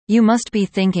You must be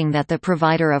thinking that the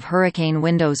provider of hurricane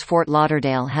windows Fort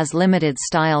Lauderdale has limited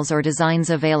styles or designs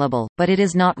available, but it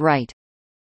is not right.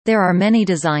 There are many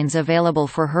designs available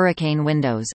for hurricane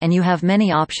windows, and you have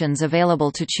many options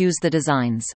available to choose the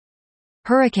designs.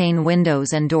 Hurricane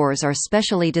windows and doors are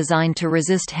specially designed to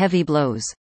resist heavy blows.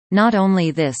 Not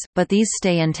only this, but these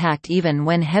stay intact even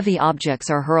when heavy objects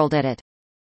are hurled at it.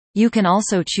 You can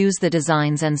also choose the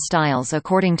designs and styles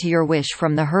according to your wish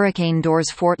from the Hurricane Doors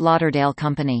Fort Lauderdale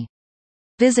Company.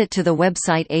 Visit to the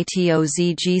website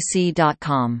atozgc.com.